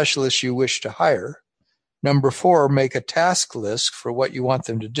the specialists you wish to hire. Number 4, make a task list for what you want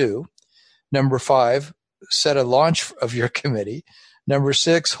them to do. Number 5, set a launch of your committee. Number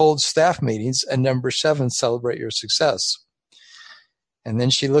 6, hold staff meetings. And number 7, celebrate your success. And then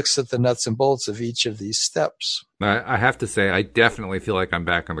she looks at the nuts and bolts of each of these steps. I have to say, I definitely feel like I'm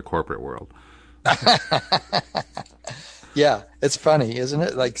back in the corporate world. Yeah, it's funny, isn't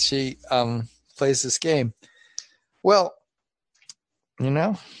it? Like she plays this game. Well,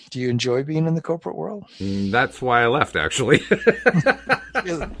 do you enjoy being in the corporate world? That's why I left, actually.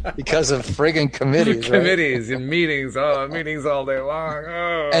 Because of friggin' committees, right? Committees and meetings. Oh, meetings all day long.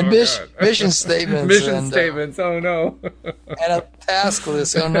 Oh, and mission statements. Mission statements. Oh, no. And a task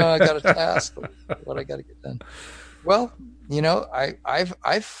list. Oh, no, I got a task. What I got to get done. Well,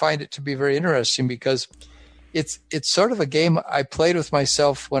 I find it to be very interesting because it's sort of a game I played with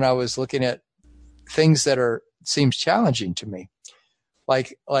myself when I was looking at things that seems challenging to me.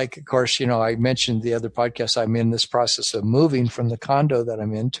 Like, of course, I mentioned the other podcast, I'm in this process of moving from the condo that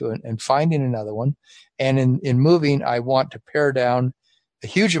I'm into and finding another one. And in moving, I want to pare down a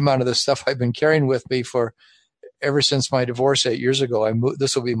huge amount of the stuff I've been carrying with me for ever since my divorce 8 years ago.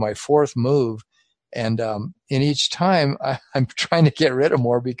 This will be my 4th move. And in each time, I'm trying to get rid of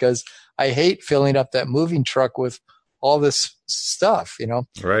more because I hate filling up that moving truck with all this stuff,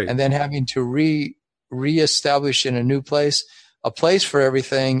 Right. And then having to reestablish in a new place, a place for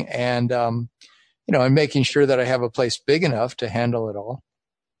everything, and and making sure that I have a place big enough to handle it all.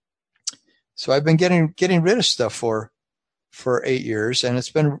 So I've been getting rid of stuff for 8 years, and it's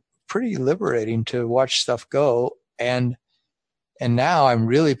been pretty liberating to watch stuff go. And now I'm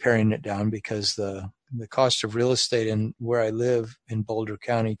really paring it down because the cost of real estate in where I live in Boulder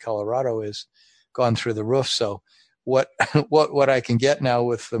County, Colorado, is gone through the roof. So what I can get now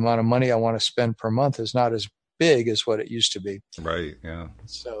with the amount of money I want to spend per month is not as big as what it used to be. Right. Yeah.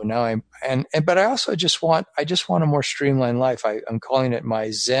 So now but I also just want a more streamlined life. I'm calling it my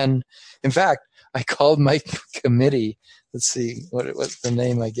Zen. In fact, I called my committee. Let's see what the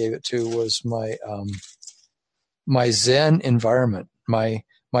name I gave it to was my Zen environment, my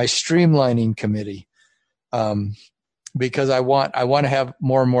streamlining committee. Because I want to have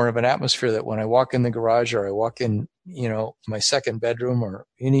more and more of an atmosphere that when I walk in the garage or I walk in, my second bedroom or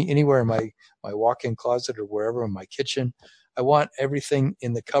anywhere in my walk-in closet or wherever in my kitchen, I want everything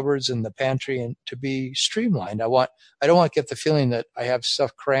in the cupboards and the pantry and to be streamlined. I don't want to get the feeling that I have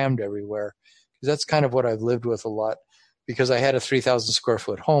stuff crammed everywhere, because that's kind of what I've lived with a lot, because I had a 3,000 square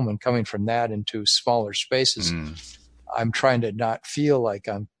foot home, and coming from that into smaller spaces, I'm trying to not feel like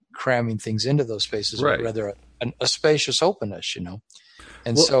I'm cramming things into those spaces, right. but rather a spacious openness,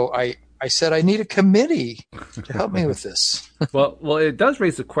 And so I said, I need a committee to help me with this. Well, it does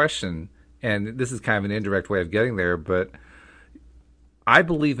raise a question, and this is kind of an indirect way of getting there, but I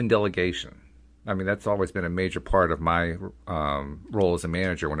believe in delegation. I mean, that's always been a major part of my role as a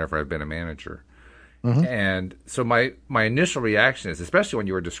manager whenever I've been a manager. Mm-hmm. And so my initial reaction is, especially when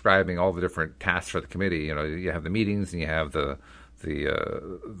you were describing all the different tasks for the committee, you have the meetings and you have the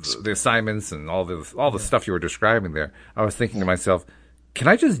assignments and all the stuff you were describing there. I was thinking to myself, can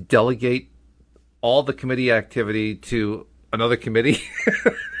I just delegate all the committee activity to another committee?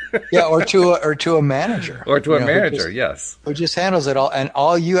 Yeah, or to a manager. Or to a manager, yes. Who just handles it all, and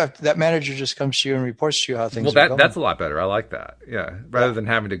all you have, that manager just comes to you and reports to you how things are going. That's a lot better. I like that. Yeah, rather than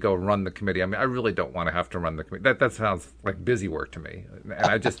having to go run the committee. I mean, I really don't want to have to run the committee. That sounds like busy work to me, and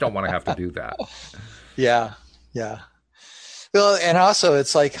I just don't want to have to do that. Yeah. Well, and also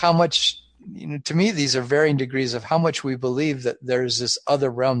it's like how much, to me, these are varying degrees of how much we believe that there's this other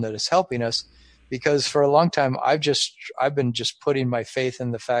realm that is helping us. Because for a long time, I've been just putting my faith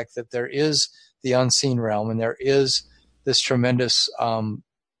in the fact that there is the unseen realm, and there is this tremendous,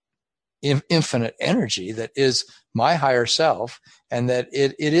 infinite energy that is my higher self, and that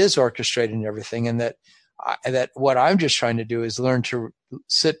it is orchestrating everything, and that what I'm just trying to do is learn to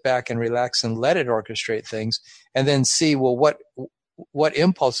sit back and relax and let it orchestrate things, and then see, well, what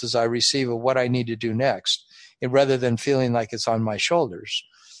impulses I receive of what I need to do next, and rather than feeling like it's on my shoulders.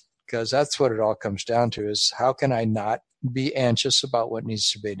 Because that's what it all comes down to, is how can I not be anxious about what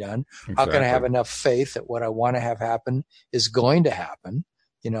needs to be done? Exactly. How can I have enough faith that what I want to have happen is going to happen,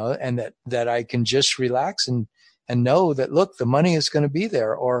 and that I can just relax and know that, look, the money is going to be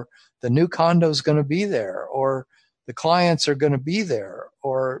there, or the new condo is going to be there, or the clients are going to be there,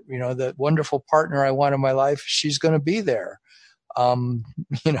 or, the wonderful partner I want in my life, she's going to be there.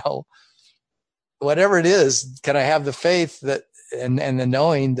 Whatever it is, can I have the faith that, and the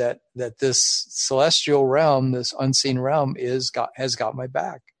knowing that this celestial realm, this unseen realm has got my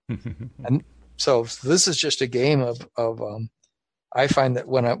back. And so this is just a game of I find that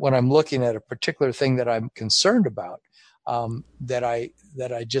when I'm looking at a particular thing that I'm concerned about, that I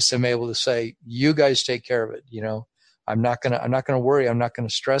just am able to say, you guys take care of it. I'm not going to worry. I'm not going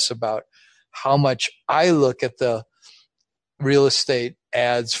to stress about how much I look at the real estate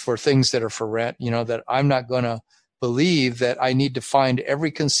ads for things that are for rent, that I'm not going to believe that I need to find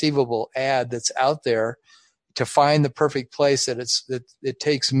every conceivable ad that's out there to find the perfect place, that it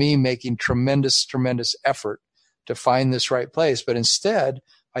takes me making tremendous effort to find this right place. But instead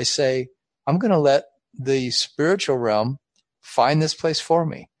I say, I'm going to let the spiritual realm find this place for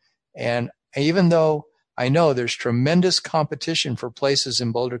me. And even though I know there's tremendous competition for places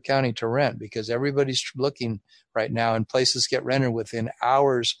in Boulder County to rent, because everybody's looking right now, and places get rented within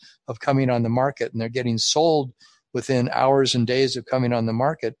hours of coming on the market, and they're getting sold within hours and days of coming on the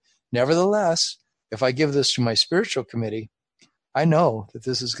market. Nevertheless, if I give this to my spiritual committee, I know that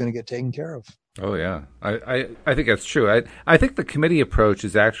this is going to get taken care of. Oh, yeah. I think that's true. I think the committee approach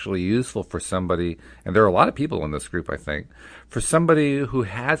is actually useful for somebody, and there are a lot of people in this group, I think, for somebody who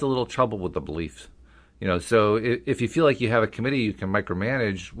has a little trouble with the beliefs. So if you feel like you have a committee you can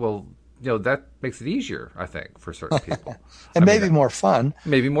micromanage, well, that makes it easier, I think, for certain people. And maybe more fun.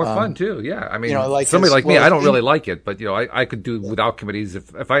 Maybe more fun, too, yeah. I mean, like somebody like me, I don't really like it, but, I could do without committees.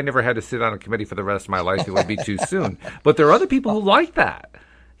 If I never had to sit on a committee for the rest of my life, it would be too soon. But there are other people who like that,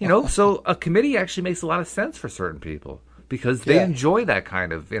 so a committee actually makes a lot of sense for certain people, because they enjoy that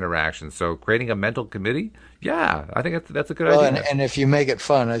kind of interaction. So creating a mental committee, yeah, I think that's a good idea. And if you make it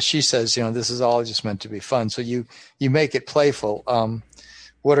fun, as she says, this is all just meant to be fun. So you make it playful. The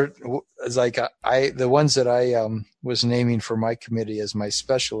ones that I was naming for my committee as my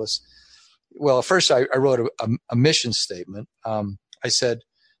specialists. Well, first I wrote a mission statement. I said,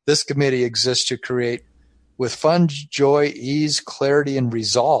 this committee exists to create with fun, joy, ease, clarity, and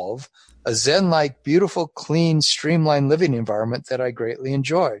resolve, a Zen-like, beautiful, clean, streamlined living environment that I greatly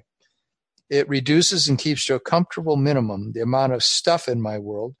enjoy. It reduces and keeps to a comfortable minimum the amount of stuff in my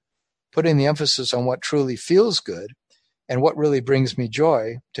world, putting the emphasis on what truly feels good and what really brings me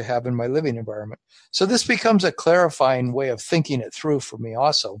joy to have in my living environment. So this becomes a clarifying way of thinking it through for me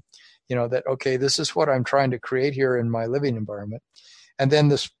also, that, okay, this is what I'm trying to create here in my living environment. And then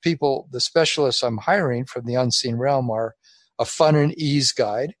the specialists I'm hiring from the unseen realm are a fun and ease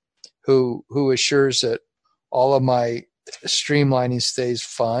guide who assures that all of my streamlining stays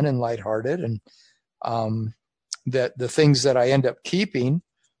fun and lighthearted, and that the things that I end up keeping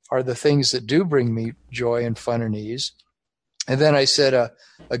are the things that do bring me joy and fun and ease. And then I said a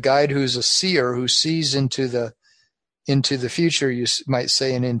guide who's a seer, who sees into the future, you might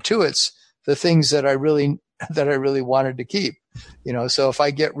say, and intuits the things that I really wanted to keep. So if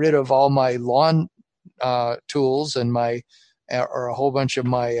I get rid of all my lawn tools and or a whole bunch of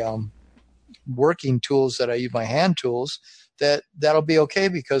my working tools that I use, my hand tools, that'll be okay,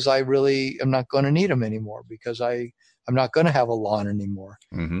 because I really am not going to need them anymore, because I'm not going to have a lawn anymore.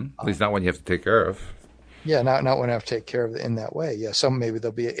 Mm-hmm. At least not when you have to take care of. Yeah, not when I have to take care of it in that way. Yeah, maybe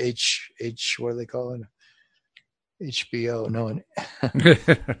there'll be a what do they call it? HBO. No,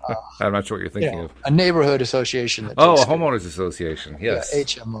 I'm not sure what you're thinking of. A neighborhood association. A homeowners association. Yes. Yeah,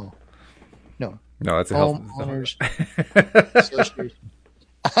 HMO. No, that's a homeowners association.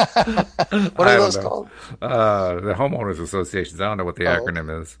 What are those called? The homeowners associations. I don't know what the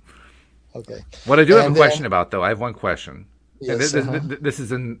acronym is. Okay. What I do have a question about, though, I have one question. Yes, this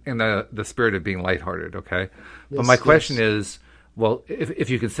is in the spirit of being lighthearted, okay? But my question is, well, if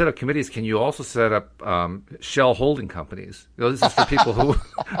you can set up committees, can you also set up shell holding companies? This is for people who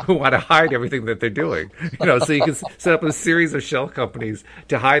want to hide everything that they're doing. So you can set up a series of shell companies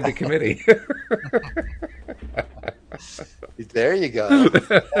to hide the committee. There you go.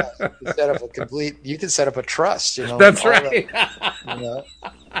 You can set up a trust. That's right.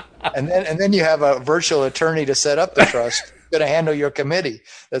 And then you have a virtual attorney to set up the trust. Going to handle your committee.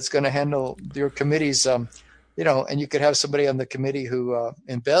 That's going to handle your committee's. And you could have somebody on the committee who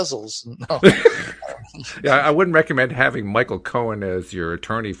embezzles. Yeah, I wouldn't recommend having Michael Cohen as your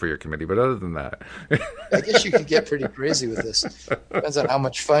attorney for your committee, but other than that, I guess you could get pretty crazy with this. Depends on how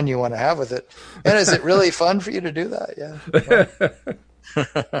much fun you want to have with it. And is it really fun for you to do that? Yeah.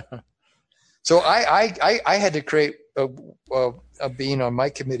 So I had to create a being on my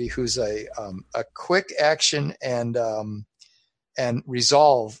committee who's a quick action and a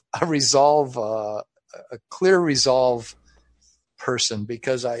clear resolve person,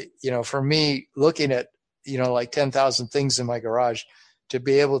 because for me, looking at, like 10,000 things in my garage, to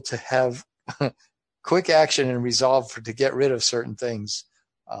be able to have quick action and resolve to get rid of certain things.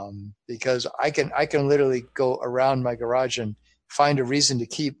 Because I can literally go around my garage and find a reason to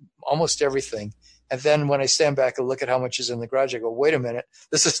keep almost everything. And then when I stand back and look at how much is in the garage, I go, wait a minute,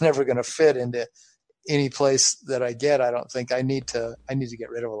 this is never going to fit into any place that I get. I don't think I need to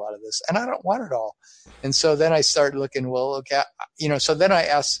get rid of a lot of this, and I don't want it all. And so then I start looking, well, okay, so then I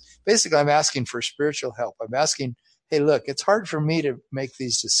ask, basically I'm asking for spiritual help. I'm asking, hey, look, it's hard for me to make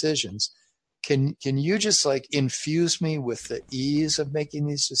these decisions. Can you just infuse me with the ease of making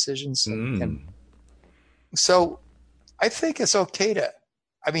these decisions? And so I think it's okay to,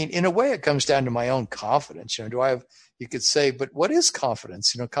 in a way it comes down to my own confidence. You could say, but what is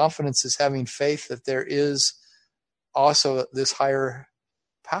confidence? Confidence is having faith that there is also this higher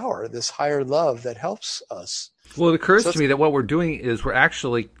power, this higher love that helps us. Well, it occurs to me that what we're doing is we're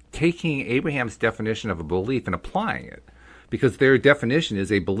actually taking Abraham's definition of a belief and applying it, because their definition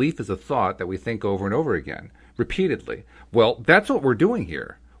is a belief is a thought that we think over and over again, repeatedly. Well, that's what we're doing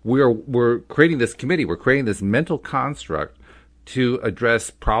here. We're creating this committee. We're creating this mental construct to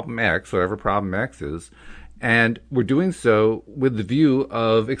address problem X, whatever problem X is, and we're doing so with the view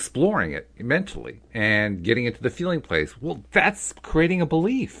of exploring it mentally and getting into the feeling place. Well, that's creating a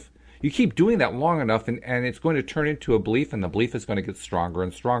belief. You keep doing that long enough, and it's going to turn into a belief, and the belief is going to get stronger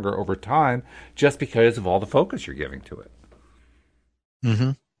and stronger over time just because of all the focus you're giving to it.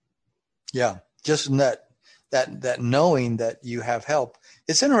 Mm-hmm. Yeah, just in that knowing that you have help.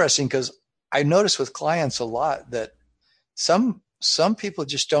 It's interesting because I notice with clients a lot that some people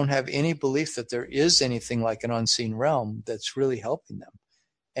just don't have any belief that there is anything like an unseen realm that's really helping them.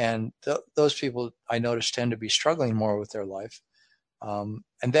 And those people, I notice, tend to be struggling more with their life. And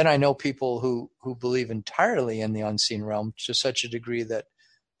then I know people who believe entirely in the unseen realm to such a degree that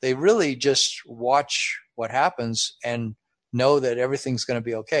they really just watch what happens and know that everything's going to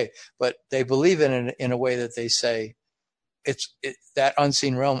be okay. But they believe in it in a way that they say, that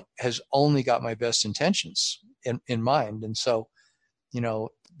unseen realm has only got my best intentions in mind. And so,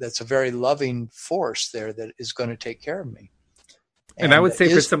 that's a very loving force there that is going to take care of me. And I would say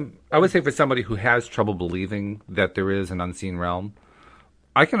for somebody who has trouble believing that there is an unseen realm,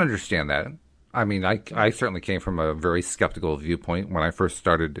 I can understand that. I mean, I certainly came from a very skeptical viewpoint when I first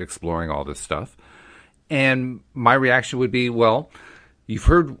started exploring all this stuff. And my reaction would be, well, you've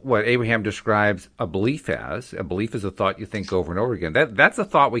heard what Abraham describes a belief as. A belief is a thought you think over and over again. That's a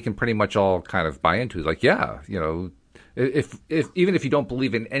thought we can pretty much all kind of buy into. Like, yeah, if even if you don't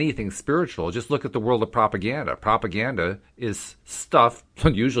believe in anything spiritual, just look at the world of propaganda. Propaganda is stuff,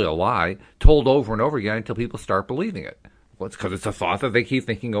 usually a lie, told over and over again until people start believing it. Well, it's because it's a thought that they keep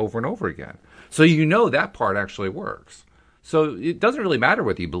thinking over and over again. So that part actually works. So it doesn't really matter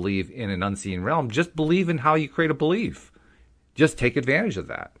whether you believe in an unseen realm. Just believe in how you create a belief. Just take advantage of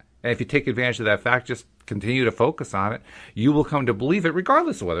that. And if you take advantage of that fact, just continue to focus on it. You will come to believe it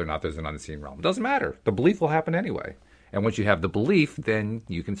regardless of whether or not there's an unseen realm. It doesn't matter. The belief will happen anyway. And once you have the belief, then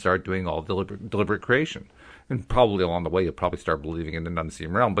you can start doing all deliberate creation. And probably along the way, you'll probably start believing in an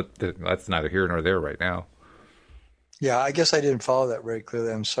unseen realm. But that's neither here nor there right now. Yeah, I guess I didn't follow that very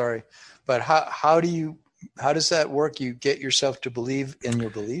clearly. I'm sorry. But how does that work? You get yourself to believe in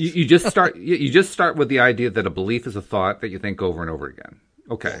your belief? You just start with the idea that a belief is a thought that you think over and over again.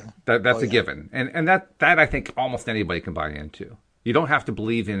 Okay, yeah. That's a given. And that I think almost anybody can buy into. You don't have to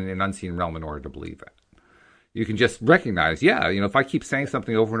believe in an unseen realm in order to believe it. You can just recognize, if I keep saying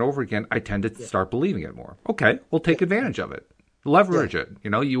something over and over again, I tend to start believing it more. Okay, well, take advantage of it. Leverage it.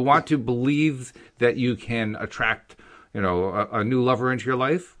 You want to believe that you can attract, a new lover into your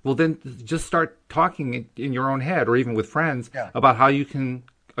life. Well, then just start talking in your own head or even with friends about how you can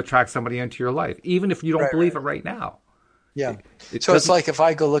attract somebody into your life, even if you don't believe it right now. Yeah. So it's like if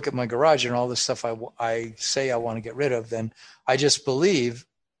I go look at my garage and all this stuff I say I want to get rid of, then I just believe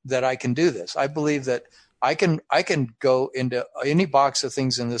that I can do this. I believe that I can go into any box of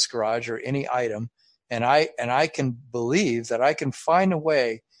things in this garage or any item, and I can believe that I can find a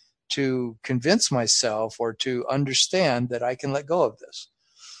way to convince myself or to understand that I can let go of this.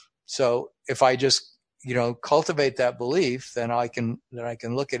 So if I just cultivate that belief, then I can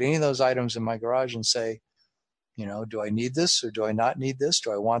look at any of those items in my garage and say, do I need this or do I not need this?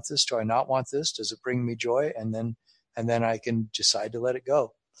 Do I want this? Do I not want this? Does it bring me joy? And then I can decide to let it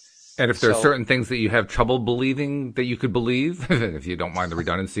go. And if there are certain things that you have trouble believing that you could believe, if you don't mind the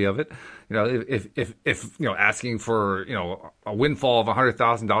redundancy of it, if asking for a windfall of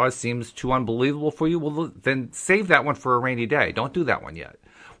 $100,000 seems too unbelievable for you, well then save that one for a rainy day. Don't do that one yet.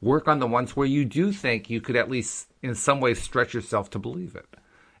 Work on the ones where you do think you could at least in some way stretch yourself to believe it,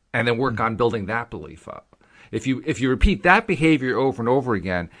 and then work on building that belief up. If you repeat that behavior over and over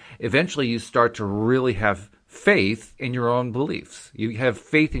again, eventually you start to really have faith in your own beliefs. You have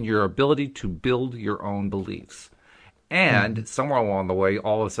faith in your ability to build your own beliefs. And somewhere along the way,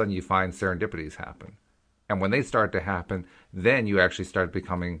 all of a sudden you find serendipities happen. And when they start to happen, then you actually start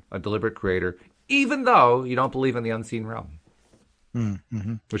becoming a deliberate creator, even though you don't believe in the unseen realm,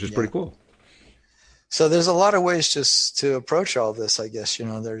 which is pretty cool. So there's a lot of ways just to approach all this, I guess.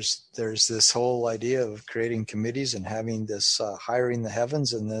 There's this whole idea of creating committees and having this hiring the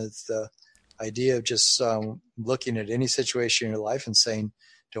heavens, and the idea of just looking at any situation in your life and saying,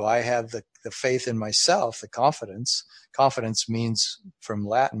 do I have the faith in myself, the confidence? Confidence means, from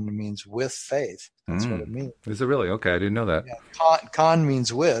Latin, it means with faith. That's what it means. Is it really? Okay, I didn't know that. Yeah. Con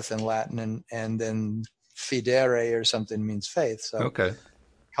means with in Latin, and then fidere or something means faith. So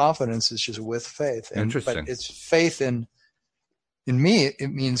confidence is just with faith. Interesting. But it's faith in me.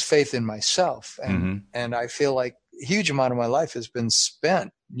 It means faith in myself. And I feel like a huge amount of my life has been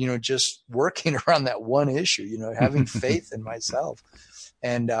spent just working around that one issue, having faith in myself.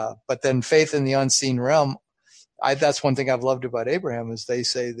 And, but then faith in the unseen realm. That's one thing I've loved about Abraham is they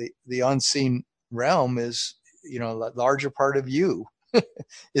say the unseen realm is, a larger part of you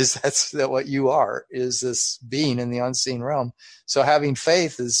that's what you are, is this being in the unseen realm. So having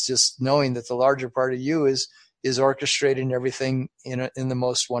faith is just knowing that the larger part of you is orchestrating everything in the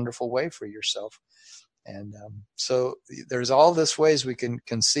most wonderful way for yourself. And so there's all this ways we can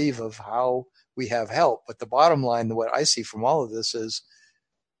conceive of how we have help. But the bottom line, what I see from all of this is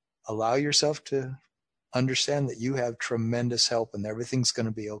allow yourself to understand that you have tremendous help and everything's going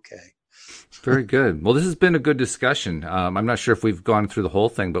to be okay. Very good. Well, this has been a good discussion. I'm not sure if we've gone through the whole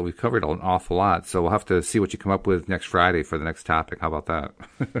thing, but we've covered an awful lot. So we'll have to see what you come up with next Friday for the next topic. How about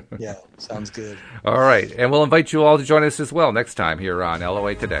that? Yeah, sounds good. All right. And we'll invite you all to join us as well next time here on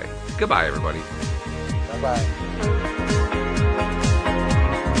LOA Today. Goodbye, everybody. Bye-bye.